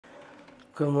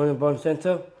Good morning, Sunborn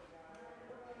Hotel.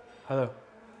 Hello.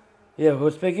 Yeah,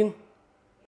 who's speaking?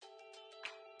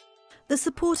 The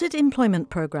Supported Employment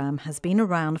Programme has been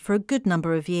around for a good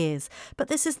number of years, but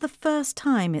this is the first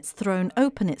time it's thrown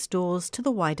open its doors to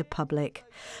the wider public.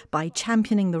 By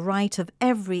championing the right of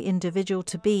every individual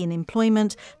to be in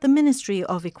employment, the Ministry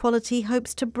of Equality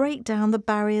hopes to break down the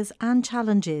barriers and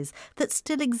challenges that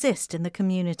still exist in the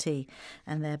community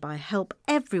and thereby help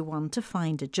everyone to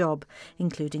find a job,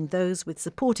 including those with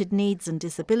supported needs and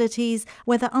disabilities,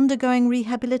 whether undergoing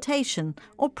rehabilitation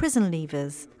or prison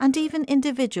leavers, and even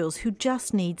individuals who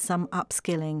just need some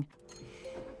upskilling.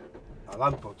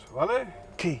 Landpot, vale?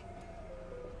 Okay.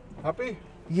 Happy?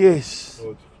 Yes.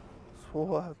 Good.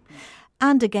 So happy.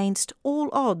 And against all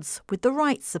odds, with the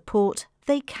right support,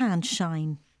 they can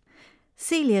shine.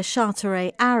 Celia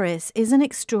Charteret-Aris is an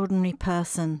extraordinary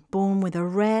person, born with a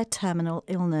rare terminal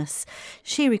illness.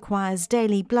 She requires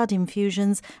daily blood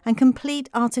infusions and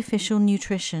complete artificial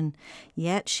nutrition.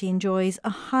 Yet she enjoys a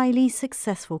highly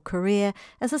successful career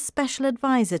as a special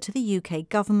advisor to the UK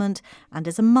government and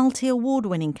as a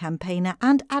multi-award-winning campaigner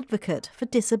and advocate for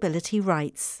disability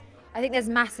rights. I think there's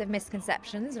massive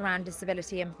misconceptions around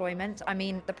disability employment. I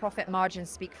mean, the profit margins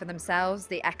speak for themselves,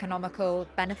 the economical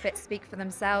benefits speak for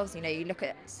themselves. You know, you look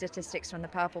at statistics from the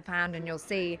Purple Pound and you'll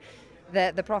see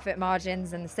the profit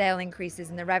margins and the sale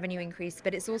increases and the revenue increase,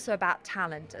 but it's also about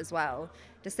talent as well.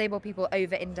 Disabled people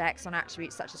over-index on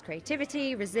attributes such as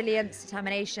creativity, resilience,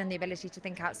 determination, the ability to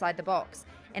think outside the box.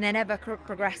 In an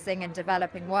ever-progressing and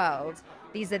developing world,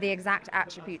 these are the exact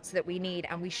attributes that we need,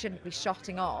 and we shouldn't be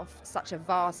shotting off such a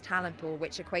vast talent pool,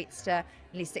 which equates to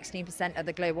nearly 16% of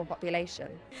the global population.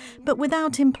 But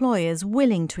without employers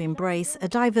willing to embrace a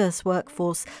diverse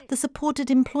workforce, the Supported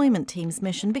Employment Team's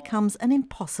mission becomes an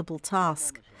impossible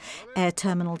task. Air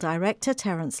Terminal Director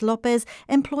Terence Lopez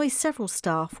employs several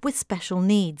staff with special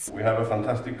needs. We have a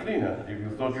fantastic cleaner. If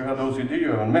you thought you had OCD, you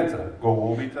haven't met her. Go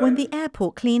all the time. When the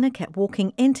airport cleaner kept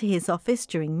walking into his office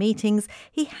during meetings,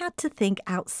 he had to think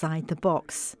outside the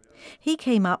box. He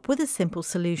came up with a simple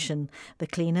solution. The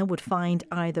cleaner would find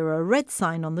either a red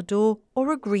sign on the door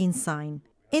or a green sign,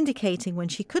 indicating when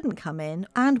she couldn't come in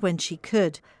and when she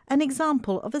could, an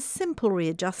example of a simple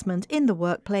readjustment in the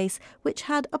workplace which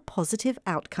had a positive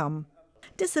outcome.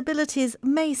 Disabilities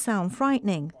may sound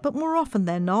frightening, but more often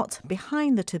than not,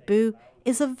 behind the taboo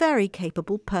is a very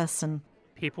capable person.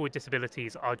 People with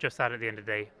disabilities are just that, at the end of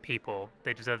the day, people.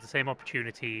 They deserve the same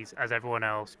opportunities as everyone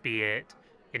else, be it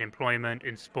in employment,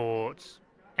 in sports,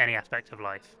 any aspect of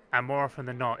life. And more often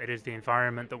than not, it is the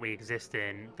environment that we exist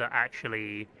in that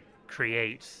actually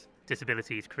creates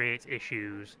disabilities, creates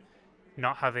issues.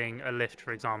 Not having a lift,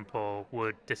 for example,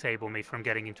 would disable me from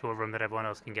getting into a room that everyone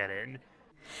else can get in.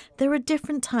 There are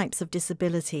different types of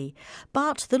disability,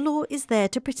 but the law is there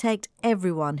to protect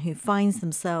everyone who finds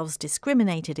themselves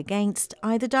discriminated against,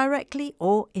 either directly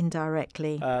or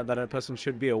indirectly. That a person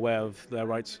should be aware of their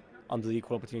rights under the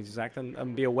Equal Opportunities Act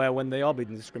and be aware when they are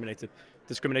being discriminated.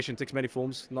 Discrimination takes many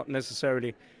forms, not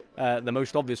necessarily the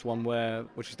most obvious one,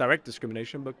 which is direct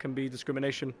discrimination, but can be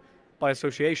discrimination by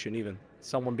association even.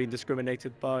 Someone being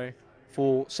discriminated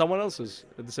for someone else's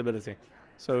disability.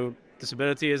 So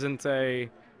disability isn't a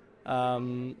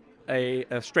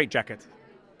straitjacket.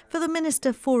 For the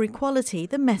Minister for Equality,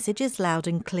 the message is loud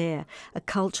and clear. A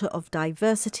culture of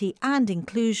diversity and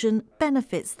inclusion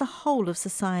benefits the whole of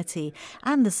society,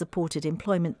 and the Supported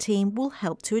Employment Team will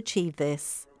help to achieve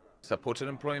this. Supported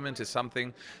employment is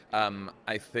something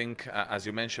I think, as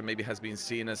you mentioned, maybe has been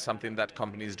seen as something that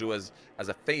companies do as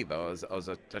a favor, as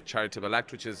a charitable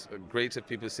act, which is great if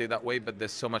people say that way, but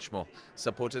there's so much more.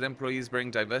 Supported employees bring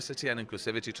diversity and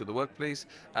inclusivity to the workplace.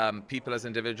 People as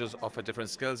individuals offer different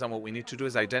skills, and what we need to do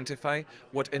is identify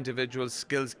what individual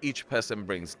skills each person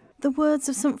brings. The words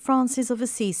of St Francis of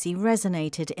Assisi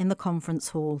resonated in the conference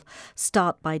hall.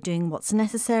 Start by doing what's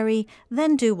necessary,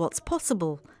 then do what's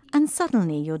possible. And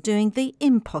suddenly you're doing the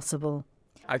impossible.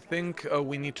 I think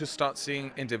we need to start seeing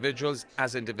individuals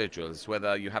as individuals,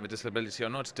 whether you have a disability or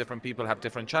not. Different people have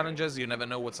different challenges. You never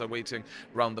know what's awaiting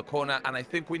around the corner. And I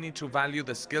think we need to value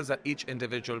the skills that each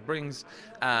individual brings.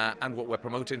 And what we're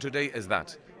promoting today is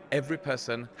that every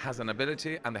person has an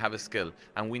ability and they have a skill.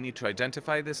 And we need to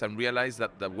identify this and realize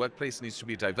that the workplace needs to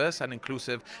be diverse and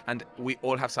inclusive. And we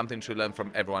all have something to learn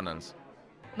from everyone else.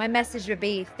 My message would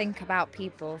be, think about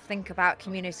people, think about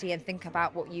community, and think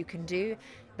about what you can do.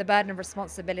 The burden of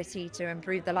responsibility to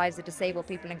improve the lives of disabled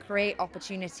people and create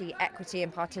opportunity, equity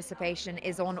and participation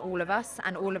is on all of us,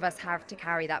 and all of us have to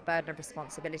carry that burden of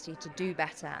responsibility to do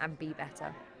better and be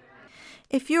better.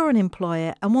 If you're an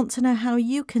employer and want to know how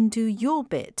you can do your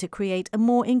bit to create a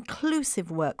more inclusive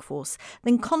workforce,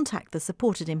 then contact the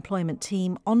Supported Employment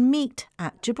team on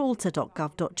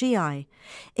meet@gibraltar.gov.gi.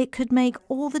 It could make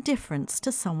all the difference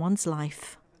to someone's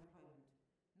life.